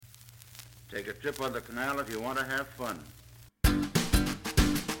Take a trip on the canal if you want to have fun.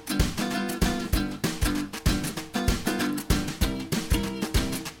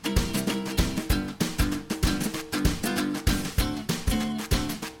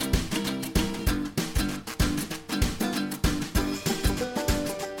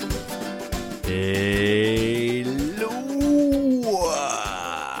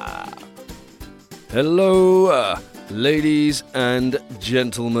 Hello, ladies and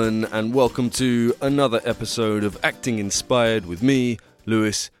gentlemen, and welcome to another episode of Acting Inspired with me,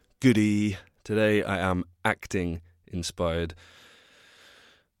 Lewis Goody. Today I am acting inspired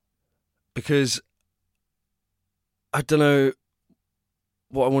because I don't know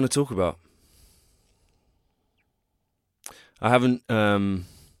what I want to talk about. I haven't,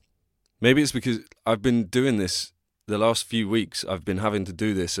 maybe it's because I've been doing this the last few weeks. I've been having to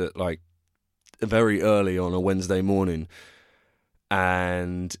do this at like very early on a Wednesday morning,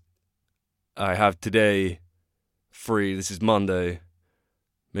 and I have today free. This is Monday.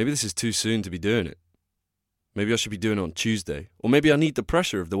 Maybe this is too soon to be doing it. Maybe I should be doing it on Tuesday, or maybe I need the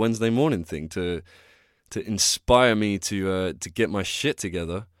pressure of the Wednesday morning thing to inspire me to get my shit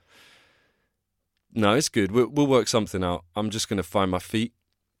together. No, it's good. We'll work something out. I'm just gonna find my feet.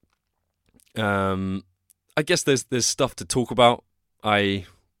 I guess there's stuff to talk about.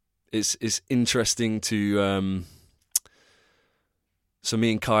 It's interesting to so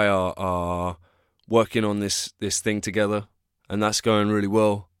me and Kai are working on this thing together, and that's going really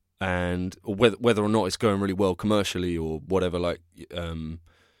well. And whether or not it's going really well commercially or whatever, like is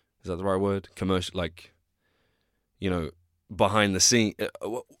that the right word? Commercial, like, you know, behind the scene,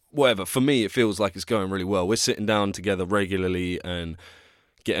 whatever. For me, it feels like it's going really well. We're sitting down together regularly and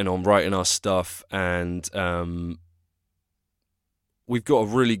getting on writing our stuff, and we've got a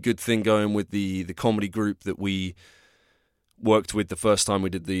really good thing going with the comedy group that we worked with the first time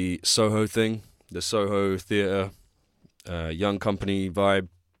we did the Soho thing, the Soho Theatre, young company vibe,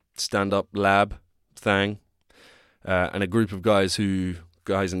 stand-up lab thing, and a group of guys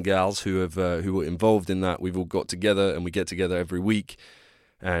and gals who were involved in that. We've all got together, and we get together every week.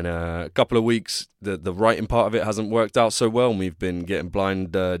 And a couple of weeks, the writing part of it hasn't worked out so well, and we've been getting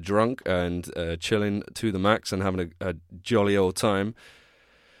blind drunk and chilling to the max and having a jolly old time.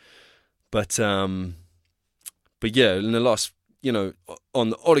 But yeah, in the last, you know, on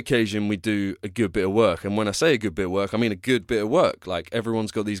the odd occasion, we do a good bit of work. And when I say a good bit of work, I mean a good bit of work. Like,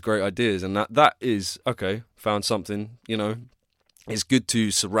 everyone's got these great ideas, and that is, okay, found something, you know. It's good to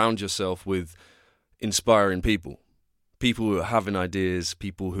surround yourself with inspiring people. People who are having ideas,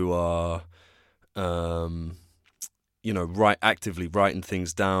 people who are, you know, actively writing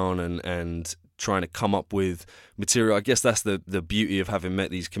things down and trying to come up with material. I guess that's the beauty of having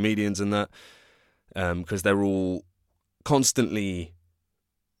met these comedians and that, because they're all constantly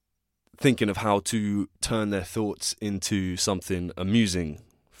thinking of how to turn their thoughts into something amusing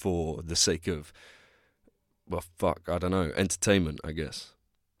for the sake of, well, I don't know, entertainment, I guess.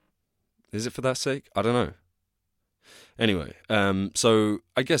 Is it for that sake? I don't know. Anyway, so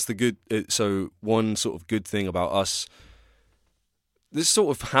I guess one sort of good thing about us, this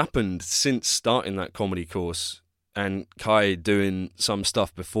sort of happened since starting that comedy course, and Kai doing some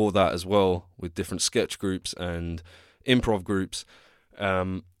stuff before that as well with different sketch groups and improv groups.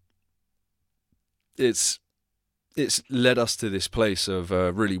 It's led us to this place of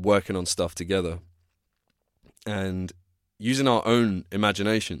really working on stuff together and using our own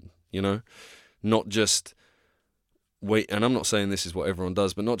imagination, you know, not just wait, and I'm not saying this is what everyone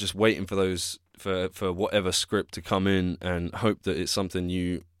does, but not just waiting for whatever script to come in and hope that it's something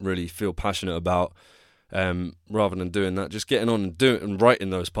you really feel passionate about, rather than doing that, just getting on and doing it and writing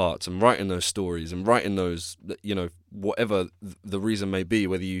those parts and writing those stories and writing those, you know, whatever the reason may be,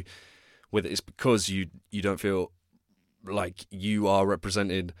 whether it's because you don't feel like you are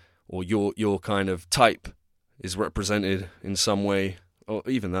represented, or your kind of type is represented in some way. Oh,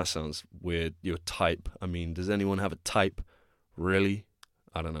 even that sounds weird. Your type. I mean, does anyone have a type? Really?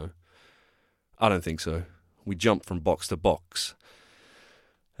 I don't know. I don't think so. We jump from box to box.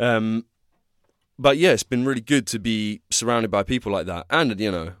 But yeah, it's been really good to be surrounded by people like that, and,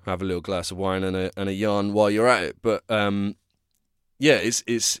 you know, have a little glass of wine and a yarn while you're at it. But yeah,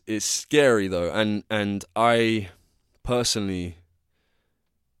 it's scary though, and I personally,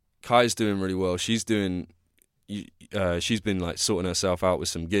 Kai's doing really well. She's been like sorting herself out with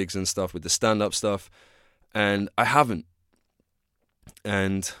some gigs and stuff with the stand-up stuff, and I haven't,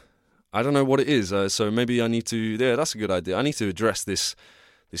 and I don't know what it is. So maybe I need to. Yeah, that's a good idea. I need to address this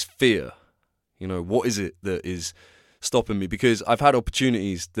fear. You know, what is it that is stopping me? Because I've had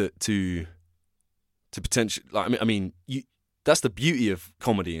opportunities to potentially. Like, I mean, that's the beauty of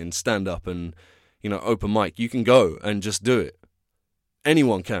comedy and stand-up and, open mic. You can go and just do it.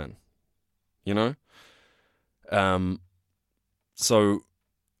 Anyone can, So,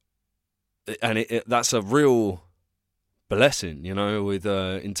 and that's a real blessing, with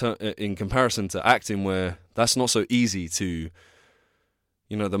in comparison to acting, where that's not so easy to,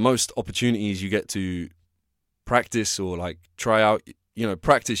 the most opportunities you get to practice or like try out,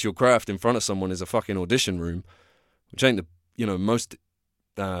 practice your craft in front of someone is a fucking audition room, which ain't the, most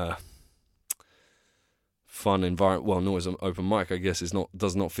fun environment. Well, nor is an open mic, I guess,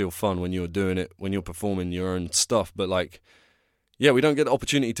 does not feel fun when you're doing it, when you're performing your own stuff. But like, yeah, we don't get the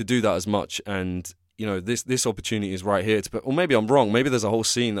opportunity to do that as much, and this opportunity is right here. Or maybe I'm wrong. Maybe there's a whole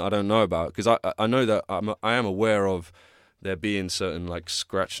scene that I don't know about, because I know that I am aware of there being certain like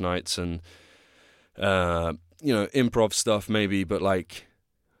scratch nights and improv stuff maybe, but like,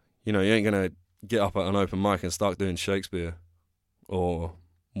 you ain't gonna get up at an open mic and start doing Shakespeare or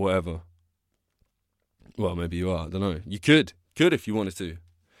whatever. Well, maybe you are. I don't know. You could if you wanted to.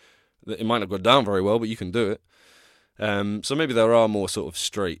 It might not go down very well, but you can do it. So maybe there are more sort of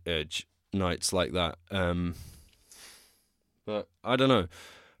straight edge nights like that. But I don't know.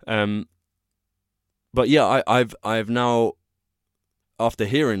 But yeah, I've now, after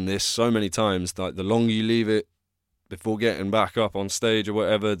hearing this so many times, like the longer you leave it before getting back up on stage or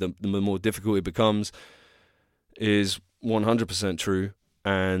whatever, the more difficult it becomes, is 100% true.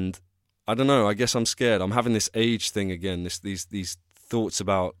 And I don't know, I guess I'm scared. I'm having this age thing again, these thoughts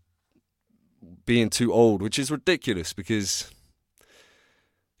about being too old, which is ridiculous, because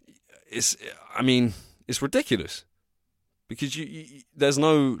it's ridiculous. Because there's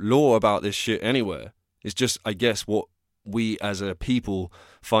no law about this shit anywhere. It's just, I guess, what we as a people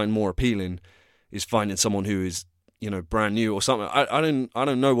find more appealing is finding someone who is, brand new or something. I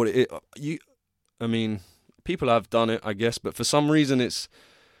don't know what it is. People have done it, I guess, but for some reason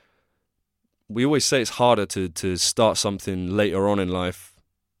we always say it's harder to start something later on in life.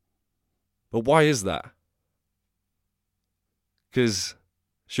 But why is that? Because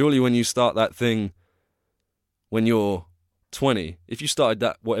surely when you start that thing when you're 20, if you started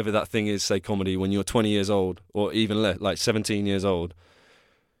that, whatever that thing is, say comedy, when you're 20 years old, or even less, like 17 years old,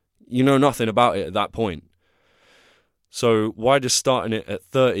 you know nothing about it at that point. So why just starting it at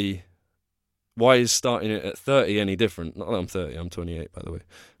 30? Why is starting it at 30 any different? Not that I'm 30, I'm 28, by the way.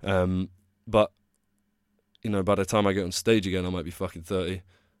 But, by the time I get on stage again, I might be fucking 30.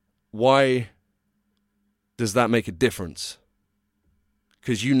 Why does that make a difference?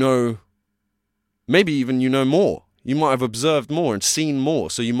 Because maybe even more. You might have observed more and seen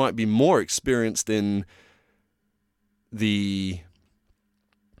more, so you might be more experienced in the,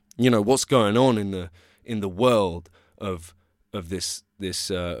 what's going on in the world of this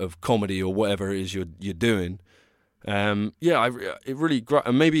of comedy or whatever it is you're doing. It really,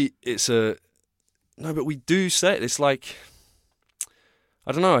 and maybe it's no, but we do say it. It's like,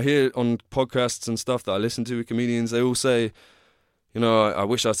 I don't know, I hear on podcasts and stuff that I listen to with comedians, they all say, I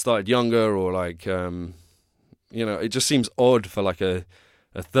wish I'd started younger, or like, it just seems odd for like a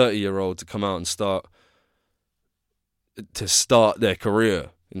 30-year-old to come out and start their career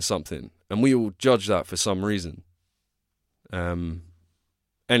in something. And we all judge that for some reason.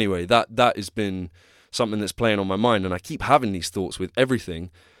 Anyway, that has been something that's playing on my mind, and I keep having these thoughts with everything.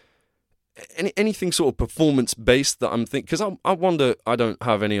 Anything sort of performance-based that I'm thinking, because I wonder, I don't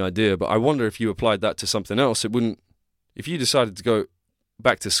have any idea, but I wonder if you applied that to something else, it wouldn't, if you decided to go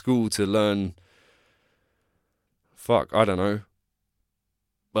back to school to learn, I don't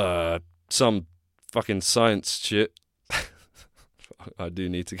know, some fucking science shit, I do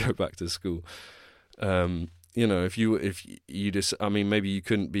need to go back to school. If you just, maybe you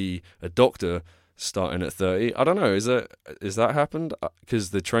couldn't be a doctor starting at 30. I don't know. Is that happened? Because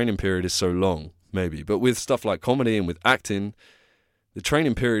the training period is so long, maybe. But with stuff like comedy and with acting, the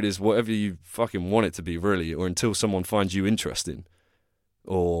training period is whatever you fucking want it to be, really, or until someone finds you interesting,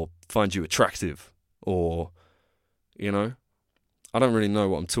 or finds you attractive, or, I don't really know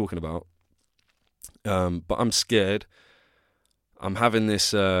what I'm talking about. But I'm scared. I'm having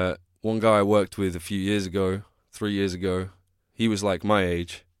this, one guy I worked with 3 years ago, he was like my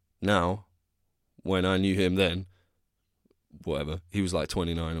age now, when I knew him then, whatever, he was like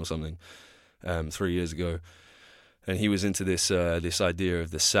 29 or something, 3 years ago, and he was into this idea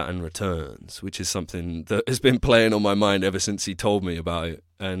of the Saturn returns, which is something that has been playing on my mind ever since he told me about it.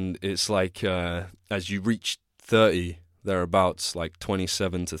 And it's like, as you reach 30, thereabouts, like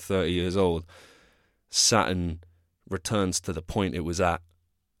 27 to 30 years old, Saturn returns to the point it was at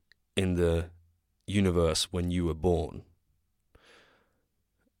in the universe when you were born,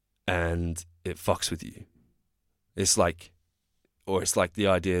 and it fucks with you. It's like or it's like the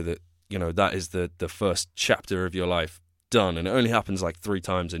idea that, you know, that is the first chapter of your life done, and it only happens like 3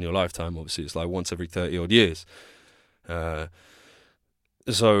 times in your lifetime. Obviously, it's like once every 30 odd years.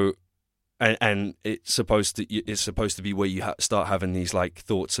 So, and it's supposed to be where you start having these like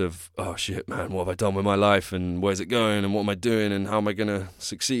thoughts of, oh shit, man, what have I done with my life, and where's it going, and what am I doing, and how am I gonna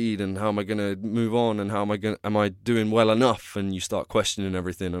succeed, and how am I gonna move on, and am I doing well enough? And you start questioning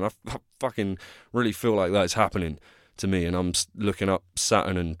everything, and I fucking really feel like that's happening to me, and I'm looking up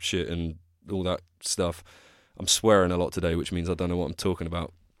Saturn and shit and all that stuff. I'm swearing a lot today, which means I don't know what I'm talking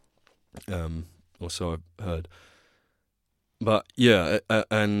about. Or so I've heard. But yeah,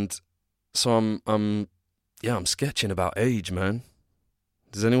 and so I'm sketching about age, man.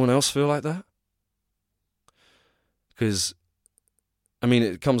 Does anyone else feel like that? Because, I mean,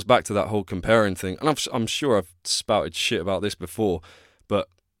 it comes back to that whole comparing thing, and I'm sure I've spouted shit about this before, but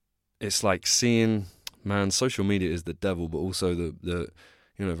it's like seeing, man, social media is the devil, but also the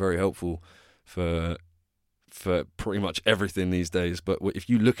you know, very helpful for pretty much everything these days. But if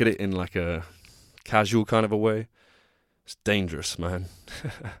you look at it in like a casual kind of a way, it's dangerous, man.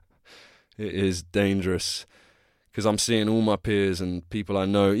 It is dangerous, because I'm seeing all my peers and people I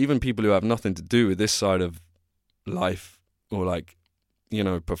know, even people who have nothing to do with this side of life, or like, you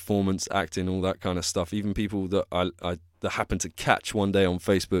know, performance, acting, all that kind of stuff. Even people that I that happen to catch one day on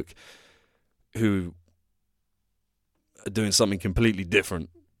Facebook who are doing something completely different,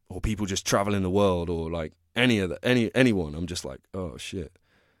 or people just traveling the world, or like anyone. I'm just like, oh shit,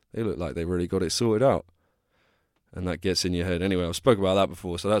 they look like they really got it sorted out. And that gets in your head. Anyway, I've spoken about that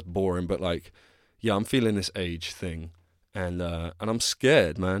before, so that's boring. But like, yeah, I'm feeling this age thing, and I'm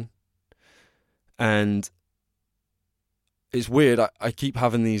scared, man. And it's weird. I keep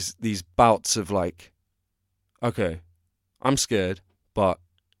having these bouts of like, okay, I'm scared, but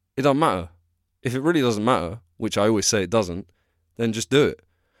it doesn't matter. If it really doesn't matter, which I always say it doesn't, then just do it.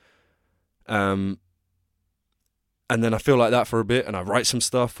 And then I feel like that for a bit, and I write some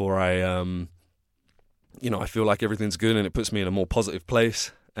stuff, or I you know, I feel like everything's good, and it puts me in a more positive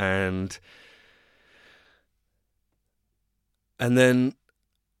place, and then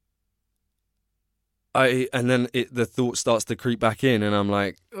the thought starts to creep back in, and I'm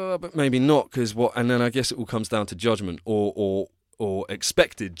like, oh, but maybe not, because what? And then I guess it all comes down to judgment, or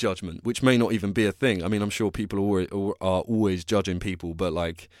expected judgment, which may not even be a thing. I mean, I'm sure people are always judging people, but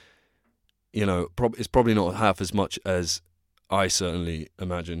like, you know, it's probably not half as much as I certainly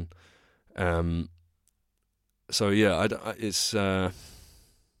imagine. So yeah, it's I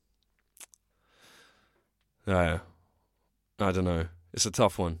don't know. It's a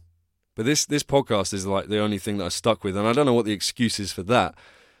tough one. But this podcast is like the only thing that I stuck with, and I don't know what the excuse is for that.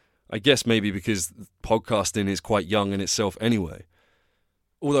 I guess maybe because podcasting is quite young in itself anyway.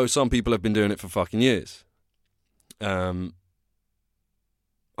 Although some people have been doing it for fucking years. I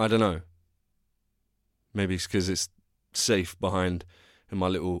don't know. Maybe it's because it's safe behind in my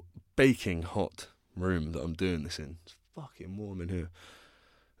little baking hot room that I'm doing this in. It's fucking warm in here.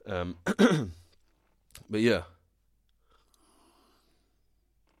 But yeah.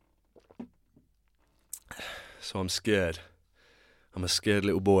 So I'm scared. I'm a scared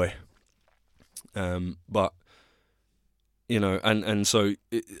little boy. But you know, and so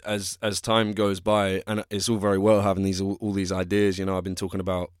as time goes by, and it's all very well having all these ideas. You know, I've been talking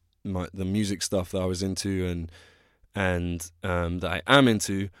about the music stuff that I was into, and that I am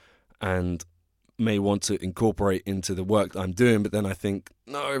into, and may want to incorporate into the work that I'm doing, but then I think,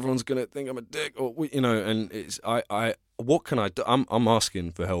 no, everyone's gonna think I'm a dick, or you know, and it's what can I do? I'm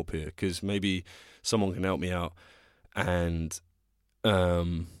asking for help here, because maybe someone can help me out, and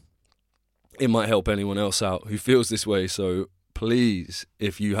it might help anyone else out who feels this way. So please,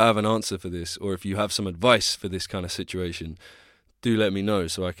 if you have an answer for this, or if you have some advice for this kind of situation, do let me know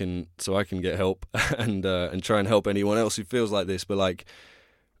so I can get help and try and help anyone else who feels like this. But like,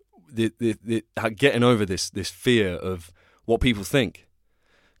 getting over this fear of what people think,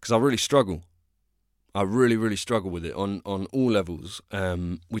 because I really struggle. I really, really struggle with it on all levels,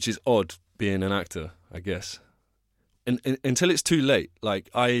 which is odd being an actor, I guess. And until it's too late.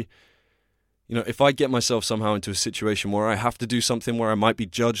 Like, you know, if I get myself somehow into a situation where I have to do something where I might be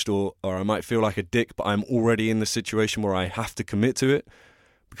judged, or I might feel like a dick, but I'm already in the situation where I have to commit to it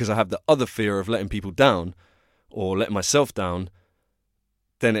because I have the other fear of letting people down or letting myself down,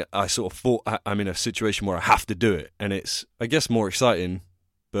 then I sort of thought I'm in a situation where I have to do it. And it's, I guess, more exciting,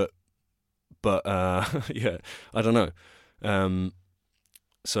 but yeah, I don't know.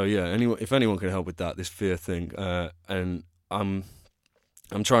 So yeah, if anyone can help with that, this fear thing, and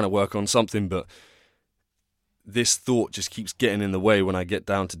I'm trying to work on something, but this thought just keeps getting in the way when I get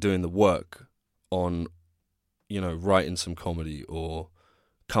down to doing the work on, writing some comedy or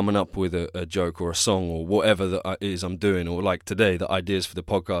coming up with a joke or a song or whatever that it is I'm doing, or like today, the ideas for the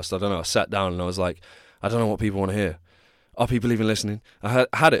podcast. I don't know. I sat down and I was like, I don't know what people want to hear. Are people even listening? I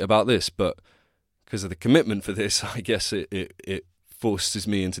had it about this, but because of the commitment for this, I guess it forces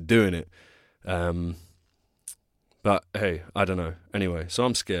me into doing it. But hey, I don't know. Anyway, so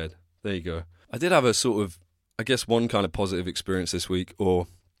I'm scared. There you go. I did have a sort of, I guess, one kind of positive experience this week,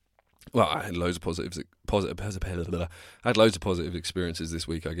 I had loads of positive. I had loads of positive experiences this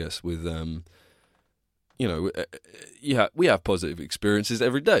week, I guess, with we have positive experiences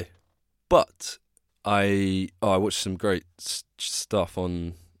every day. But I watched some great stuff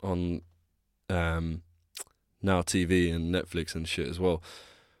on Now TV and Netflix and shit as well.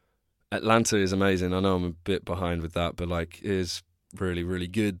 Atlanta is amazing. I know I'm a bit behind with that, but like, it is really, really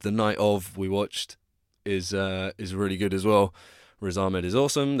good. The Night Of we watched is really good as well. Riz Ahmed is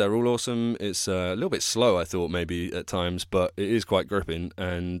awesome. They're all awesome. It's a little bit slow, I thought, maybe at times, but it is quite gripping.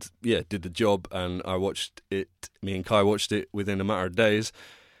 And yeah, did the job. And I watched it. Me and Kai watched it within a matter of days.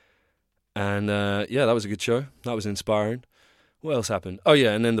 And yeah, that was a good show. That was inspiring. What else happened? Oh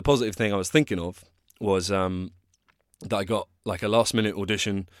yeah, and then the positive thing I was thinking of was that I got like a last minute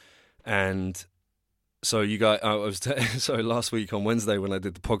audition. And so so last week on Wednesday when I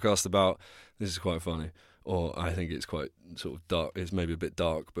did the podcast about, this is quite funny, or I think it's quite sort of dark, it's maybe a bit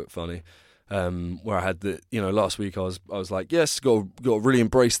dark but funny, where I had last week I was like, yes, got to really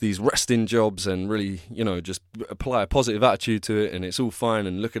embrace these resting jobs and really, just apply a positive attitude to it, and it's all fine,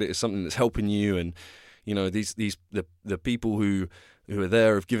 and look at it as something that's helping you, and the people who are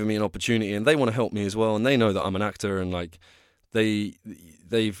there have given me an opportunity, and they want to help me as well, and they know that I'm an actor, and like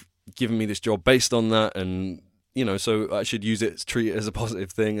they've given me this job based on that, and so I should treat it as a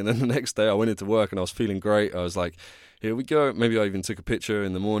positive thing. And then the next day I went into work and I was feeling great. I was like, here we go. Maybe I even took a picture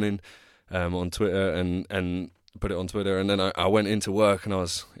in the morning on Twitter and put it on Twitter. And then I went into work and I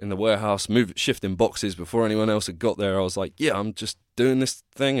was in the warehouse shifting boxes before anyone else had got there. I was like, yeah, I'm just doing this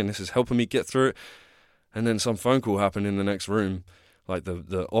thing and this is helping me get through it. And then some phone call happened in the next room, like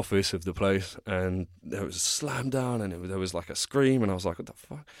the office of the place, and there was a slam down and there was like a scream, and I was like, what the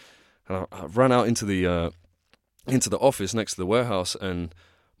fuck? And I ran out into the office next to the warehouse, and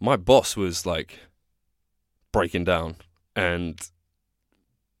my boss was like breaking down, and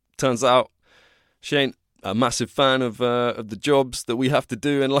turns out she ain't a massive fan of the jobs that we have to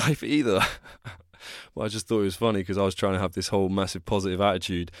do in life either. Well, I just thought it was funny because I was trying to have this whole massive positive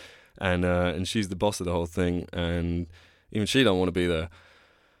attitude, and she's the boss of the whole thing, and even she don't want to be there.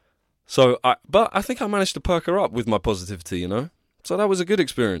 So, but I think I managed to perk her up with my positivity, So that was a good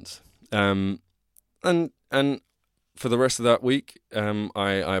experience. And for the rest of that week,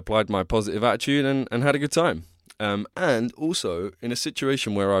 I applied my positive attitude and had a good time. And also in a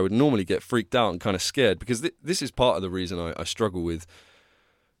situation where I would normally get freaked out and kind of scared, because this is part of the reason I struggle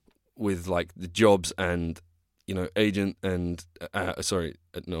with like the jobs and agent and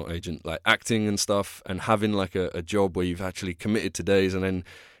like acting and stuff, and having like a job where you've actually committed to days, and then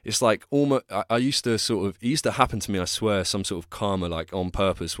it's like almost it used to happen to me, I swear, some sort of karma, like on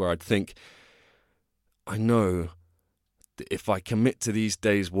purpose, where I'd think, I know that if I commit to these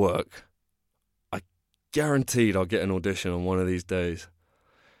days' work, I guaranteed I'll get an audition on one of these days.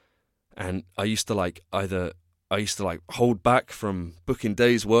 And I used to hold back from booking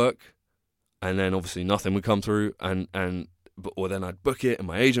days' work, and then obviously nothing would come through, or then I'd book it and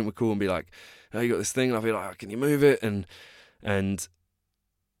my agent would call and be like, oh, you got this thing, and I'd be like, oh, can you move it? And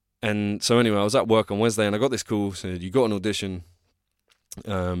so anyway, I was at work on Wednesday and I got this call, said, you got an audition.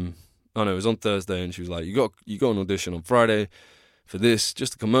 It was on Thursday, and she was like, you got an audition on Friday for this,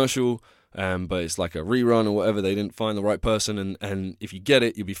 just a commercial, but it's like a rerun or whatever. They didn't find the right person, and if you get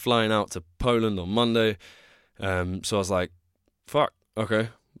it, you'll be flying out to Poland on Monday. So I was like, fuck, okay,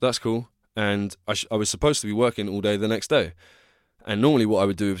 that's cool. And I was supposed to be working all day the next day. And normally what I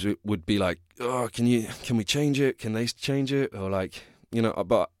would do would be like, oh, can we change it? Can they change it? Or like,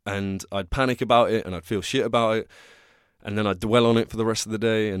 and I'd panic about it and I'd feel shit about it. And then I'd dwell on it for the rest of the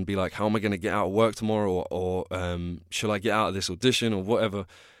day and be like, how am I going to get out of work tomorrow? Or shall I get out of this audition or whatever?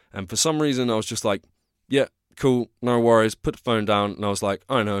 And for some reason I was just like, yeah, cool, no worries. Put the phone down, and I was like,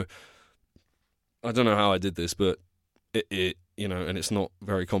 I don't know how I did this, but it and it's not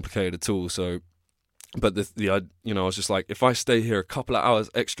very complicated at all. So, but I was just like, if I stay here a couple of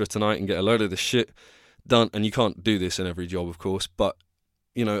hours extra tonight and get a load of this shit done, and you can't do this in every job, of course, but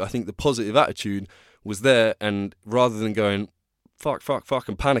I think the positive attitude was there, and rather than going fuck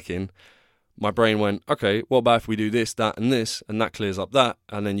and panicking, my brain went, okay, what about if we do this, that, and this, and that clears up that,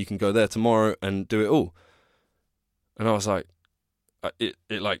 and then you can go there tomorrow and do it all. And I was like, I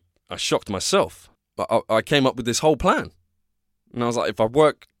shocked myself. I came up with this whole plan. And I was like, if I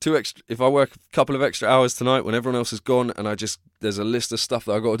work a couple of extra hours tonight when everyone else is gone, and there's a list of stuff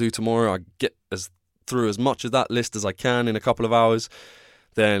that I got to do tomorrow, I get through as much of that list as I can in a couple of hours,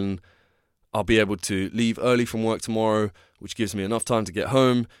 then I'll be able to leave early from work tomorrow, which gives me enough time to get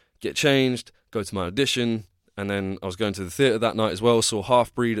home, get changed, go to my audition. And then I was going to the theatre that night as well, saw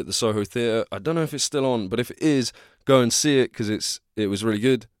Half Breed at the Soho Theatre. I don't know if it's still on, but if it is, go and see it because it was really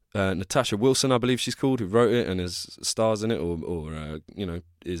good. Natasha Wilson, I believe she's called, who wrote it and has stars in it, or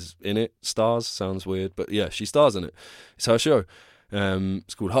is in it. Stars sounds weird, but yeah, she stars in it. It's her show.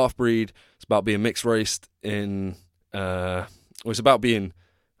 It's called Half Breed. It's about being mixed raced in. It's about being.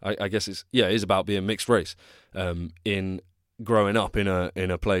 I guess it is about being mixed race. In growing up in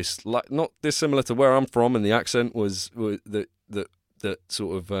a place like not dissimilar to where I'm from, and the accent was that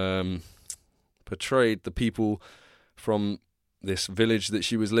sort of portrayed the people from this village that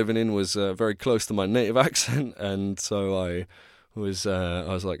she was living in was very close to my native accent, and so I was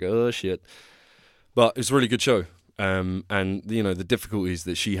like, oh shit. But it's a really good show, and the difficulties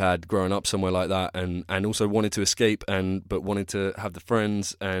that she had growing up somewhere like that, and also wanted to escape, but wanted to have the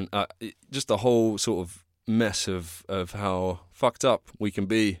friends, and just the whole sort of mess of how fucked up we can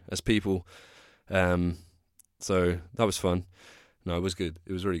be as people. So that was fun. No, it was good.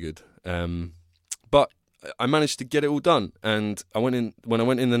 It was really good. But I managed to get it all done, and when I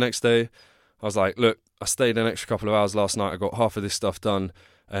went in the next day, I was like, look, I stayed an extra couple of hours last night. I got half of this stuff done.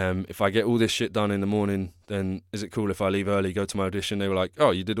 If I get all this shit done in the morning, then is it cool if I leave early, go to my audition? They were like,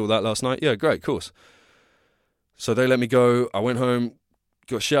 oh, you did all that last night? Yeah, great, of course. So they let me go. I went home,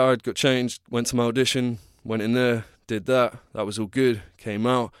 got showered, got changed, went to my audition, went in there, did that. That was all good. Came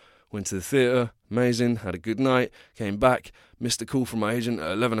out, went to the theatre, amazing, had a good night, came back, missed a call from my agent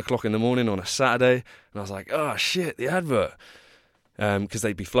at 11 o'clock in the morning on a Saturday, and I was like, oh shit, the advert. Because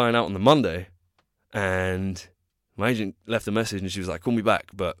they'd be flying out on the Monday, and my agent left a message and she was like, call me back,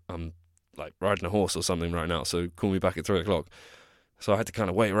 but I'm like riding a horse or something right now, so call me back at 3 o'clock. So I had to kind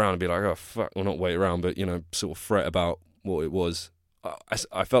of wait around and be like, oh fuck, well not wait around, but sort of fret about what it was.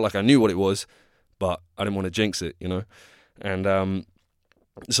 I felt like I knew what it was, but I didn't want to jinx it, And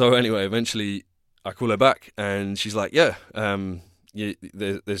so anyway, eventually I call her back and she's like, yeah,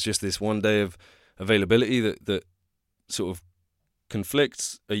 there's just this one day of availability that sort of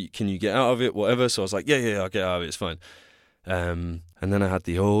conflicts. Can you get out of it, whatever? So I was like, yeah, I'll get out of it, it's fine. And then I had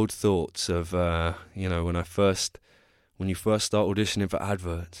the old thoughts of, when you first start auditioning for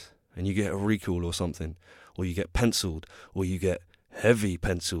adverts and you get a recall or something, or you get penciled, or you get heavy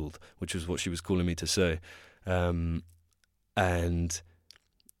penciled, which was what she was calling me to say. And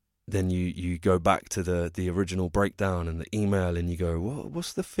then you go back to the original breakdown and the email and you go,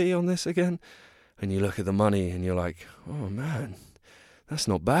 what's the fee on this again? And you look at the money and you're like, oh man, that's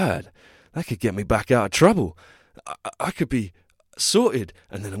not bad. That could get me back out of trouble. I could be sorted,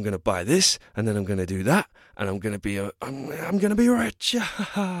 and then I'm going to buy this, and then I'm going to do that, and I'm going to be I'm going to be rich.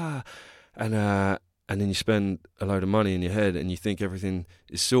 And then you spend a load of money in your head and you think everything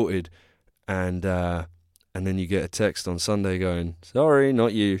is sorted, and then you get a text on Sunday going, sorry,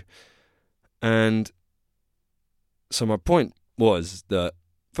 not you. And so my point was that,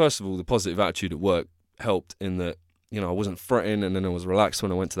 first of all, the positive attitude at work helped in that, I wasn't fretting, and then I was relaxed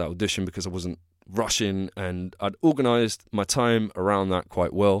when I went to that audition because I wasn't rushing, and I'd organised my time around that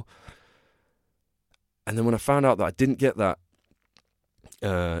quite well. And then when I found out that I didn't get the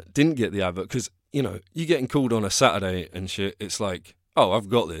advert, because you getting called on a Saturday and shit, it's like, oh, I've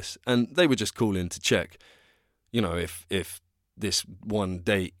got this. And they were just calling to check, if this one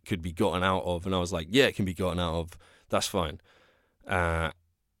date could be gotten out of. And I was like, yeah, it can be gotten out of. That's fine. So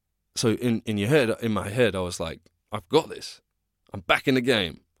in my head, I was like, I've got this. I'm back in the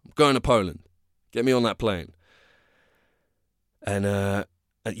game. I'm going to Poland. Get me on that plane. And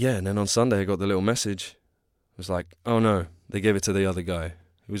then on Sunday I got the little message. It was like, oh no, they gave it to the other guy.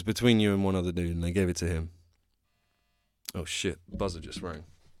 It was between you and one other dude, and they gave it to him. Oh shit, buzzer just rang.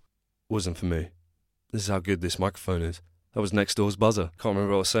 Wasn't for me. This is how good this microphone is. That was next door's buzzer. Can't remember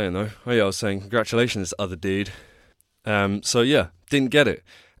what I was saying though. Oh yeah, I was saying congratulations, other dude. So yeah, didn't get it.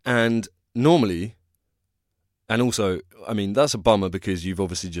 And normally, and also, I mean, that's a bummer because you've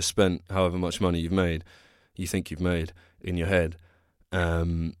obviously just spent however much money you think you've made in your head,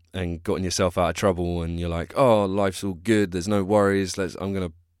 and gotten yourself out of trouble, and you're like, oh, life's all good, there's no worries, I'm going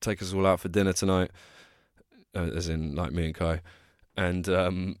to take us all out for dinner tonight, as in, like, me and Kai, and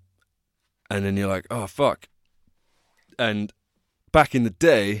then you're like, oh, fuck. And back in the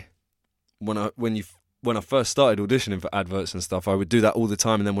day, when I first started auditioning for adverts and stuff, I would do that all the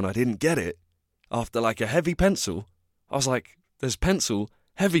time, and then when I didn't get it, after like a heavy pencil, I was like, there's pencil,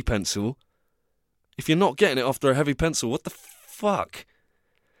 heavy pencil, If you're not getting it after a heavy pencil, what the fuck?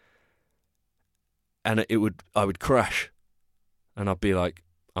 And I would crash. And I'd be like,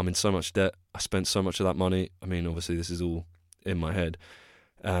 I'm in so much debt. I spent so much of that money. I mean, obviously this is all in my head.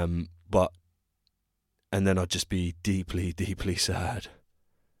 And then I'd just be deeply, deeply sad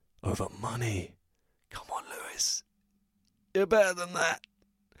over money. Come on, Lewis. You're better than that.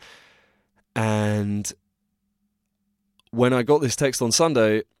 And when I got this text on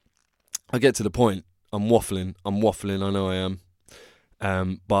Sunday, I get to the point. I'm waffling, I know I am.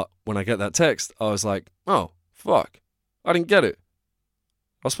 But when I get that text, I was like, oh, fuck. I didn't get it.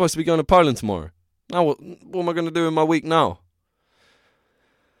 I was supposed to be going to Poland tomorrow. Now what am I going to do in my week now?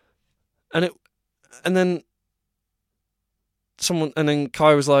 And then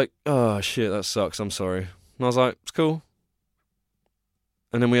Kai was like, oh shit, that sucks, I'm sorry. And I was like, it's cool.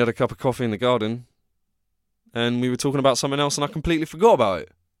 And then we had a cup of coffee in the garden, and we were talking about something else, and I completely forgot about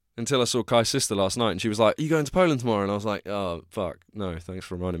it until I saw Kai's sister last night, and she was like, are you going to Poland tomorrow? And I was like, oh, fuck, no, thanks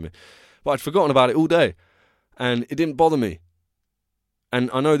for reminding me. But I'd forgotten about it all day, and it didn't bother me. And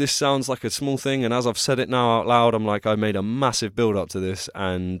I know this sounds like a small thing, and as I've said it now out loud, I'm like, I made a massive build-up to this,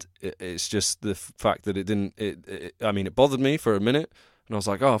 and it's just the fact that it bothered me for a minute, and I was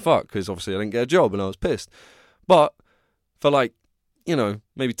like, oh, fuck, because obviously I didn't get a job, and I was pissed. But for like,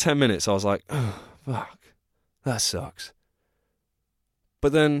 maybe 10 minutes, I was like, oh, fuck, that sucks.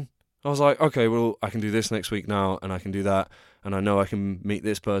 But then I was like, okay, well, I can do this next week now, and I can do that, and I know I can meet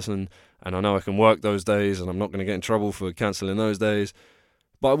this person, and I know I can work those days, and I'm not going to get in trouble for cancelling those days.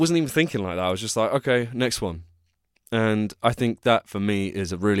 But I wasn't even thinking like that. I was just like, okay, next one. And I think that for me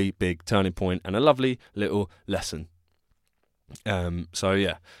is a really big turning point and a lovely little lesson. So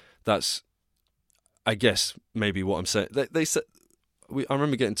yeah, that's, I guess, maybe what I'm saying. They said, I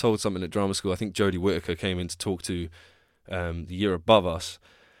remember getting told something at drama school. I think Jodie Whittaker came in to talk to the year above us.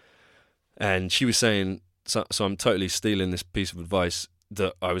 And she was saying, so I'm totally stealing this piece of advice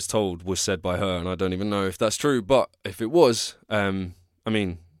that I was told was said by her, and I don't even know if that's true. But if it was, I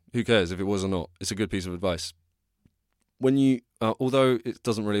mean, who cares if it was or not? It's a good piece of advice. When you, although it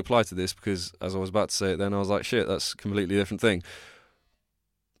doesn't really apply to this, because as I was about to say it then, I was like, shit, that's a completely different thing.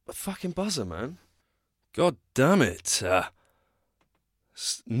 But fucking buzzer, man. God damn it.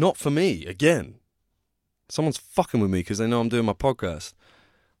 Not for me, again. Someone's fucking with me because they know I'm doing my podcast.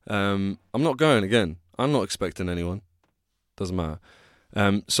 I'm not going again. I'm not expecting anyone. Doesn't matter.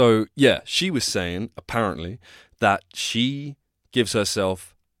 So, yeah, she was saying, apparently, that she gives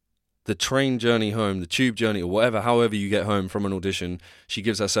herself the train journey home, the tube journey, or whatever, however you get home from an audition, she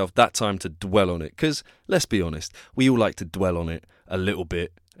gives herself that time to dwell on it. Because, let's be honest, we all like to dwell on it a little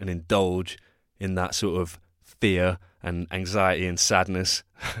bit and indulge in that sort of fear and anxiety and sadness.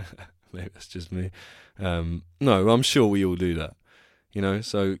 Maybe that's just me. No, I'm sure we all do that.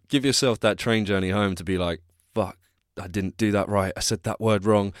 So give yourself that train journey home to be like, fuck, I didn't do that right. I said that word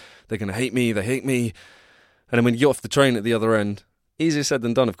wrong. They're going to hate me. They hate me. And then when you get off the train at the other end, easier said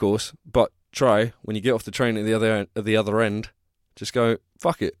than done, of course, but try, when you get off the train at the other end, just go,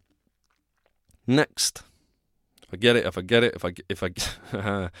 fuck it. Next. If I get it, if I get it, if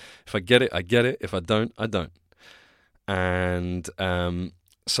I get it, I get it. If I don't, I don't. And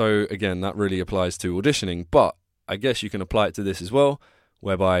so, again, that really applies to auditioning, but I guess you can apply it to this as well,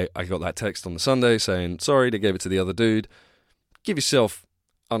 whereby I got that text on the Sunday saying, sorry, they gave it to the other dude. Give yourself,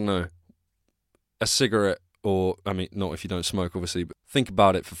 I don't know, a cigarette, or, I mean, not if you don't smoke, obviously, but think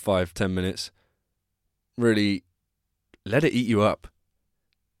about it for 5-10 minutes. Really let it eat you up.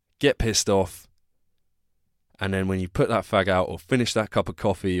 Get pissed off. And then when you put that fag out, or finish that cup of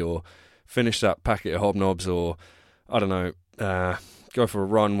coffee, or finish that packet of hobnobs, or, I don't know, go for a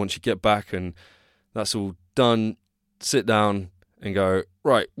run once you get back and that's all done, sit down and go,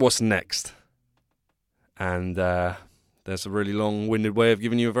 right, what's next? And there's a really long-winded way of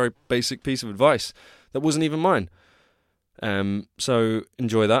giving you a very basic piece of advice that wasn't even mine. So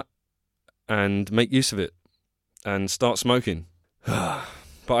enjoy that and make use of it and start smoking. But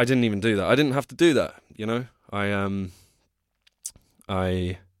I didn't even do that. I didn't have to do that,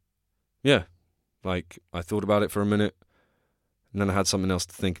 I thought about it for a minute and then I had something else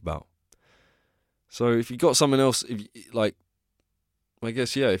to think about. So if you got something else, if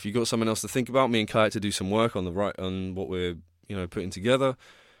you got something else to think about, me and Kai had to do some work on what we're, putting together.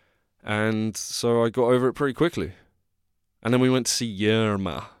 And so I got over it pretty quickly. And then we went to see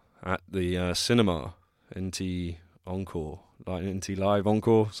Yerma at the cinema, NT Encore, like NT Live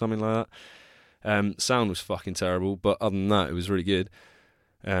Encore, something like that. Sound was fucking terrible, but other than that, it was really good.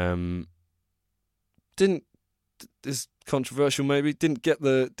 Is controversial maybe, didn't get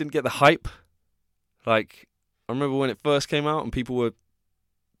the hype. Like, I remember when it first came out and people were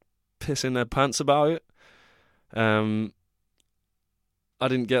pissing their pants about it. I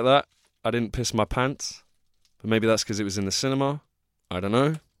didn't get that. I didn't piss my pants. But maybe that's because it was in the cinema. I don't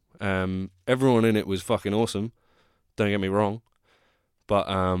know. Everyone in it was fucking awesome. Don't get me wrong. But,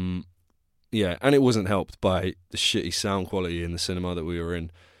 yeah, and it wasn't helped by the shitty sound quality in the cinema that we were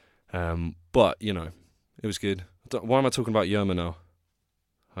in. But, you know, it was good. Why am I talking about Yerma now?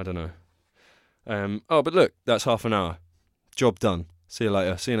 I don't know. But look, that's half an hour. Job done. See you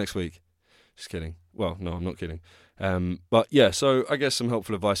later. See you next week. Just kidding. Well, no, I'm not kidding. But yeah, so I guess some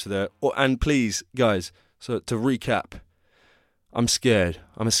helpful advice for there. And please, guys, so to recap, I'm scared.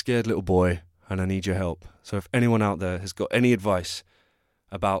 I'm a scared little boy and I need your help. So if anyone out there has got any advice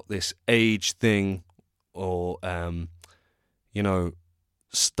about this age thing or, you know,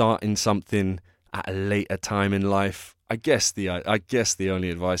 starting something at a later time in life, I guess the only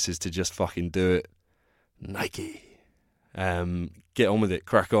advice is to just fucking do it. Nike. Get on with it.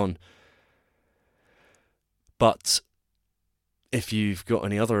 Crack on. But if you've got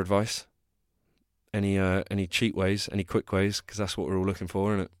any other advice, any cheat ways, any quick ways, because that's what we're all looking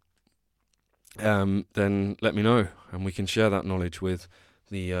for, isn't it? Then let me know, and we can share that knowledge with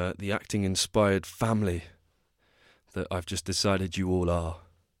the Acting Inspired family that I've just decided you all are.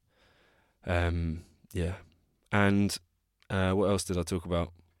 Yeah. And what else did I talk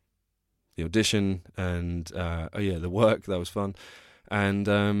about? The audition and the work, that was fun.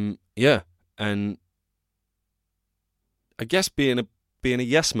 And yeah, and I guess being a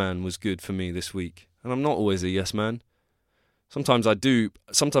yes man was good for me this week. And I'm not always a yes man. Sometimes I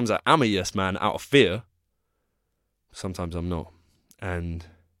am a yes man out of fear. Sometimes I'm not. And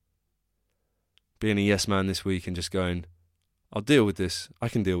being a yes man this week and just going, I'll deal with this. I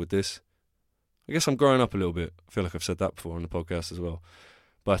can deal with this. I guess I'm growing up a little bit. I feel like I've said that before on the podcast as well.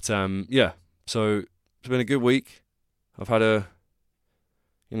 But yeah, so it's been a good week. I've had a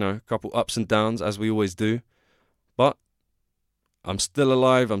couple ups and downs, as we always do. But I'm still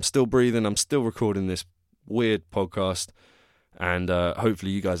alive, I'm still breathing, I'm still recording this weird podcast. And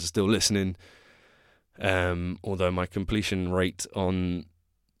hopefully you guys are still listening. Although my completion rate on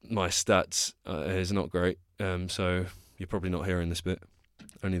my stats is not great. So you're probably not hearing this bit.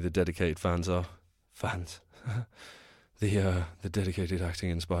 Only the dedicated fans are fans. The dedicated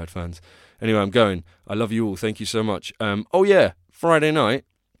Acting Inspired fans. Anyway, I'm going. I love you all. Thank you so much. Oh yeah, Friday night.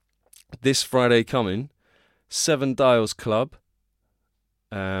 This Friday coming, 7 Dials Club.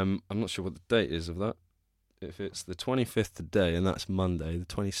 I'm not sure what the date is of that. If it's the 25th today, and that's Monday, the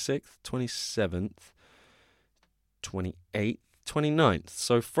 26th, 27th, 28th, 29th.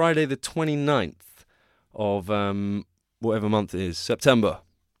 So Friday the 29th of whatever month it is, September,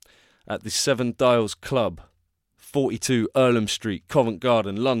 at the 7 Dials Club, 42 Earlham Street, Covent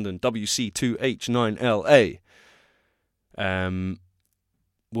Garden, London, WC2H9LA.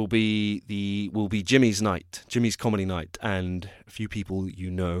 Will be Jimmy's night, Jimmy's comedy night, and a few people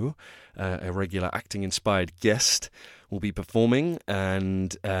a regular Acting Inspired guest will be performing,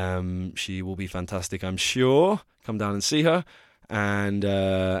 and she will be fantastic, I'm sure. Come down and see her, and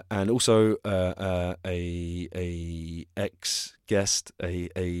also a ex guest,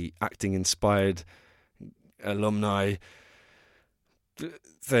 a Acting Inspired alumni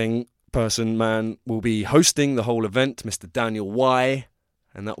man will be hosting the whole event, Mr. Daniel Y.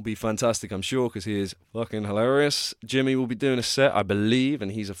 And that will be fantastic, I'm sure, because he is fucking hilarious. Jimmy will be doing a set, I believe, and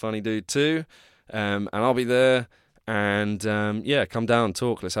he's a funny dude too. And I'll be there. And yeah, come down,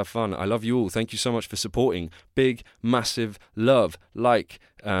 talk, let's have fun. I love you all. Thank you so much for supporting. Big, massive love. Like,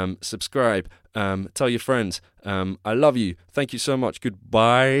 subscribe, tell your friends. I love you. Thank you so much.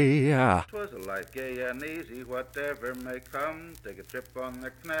 Goodbye. 'Twas a life gay and easy, whatever may come. Take a trip on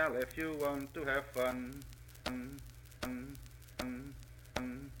the canal if you want to have fun. Fun, fun, fun,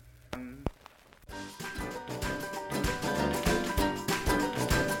 fun, fun.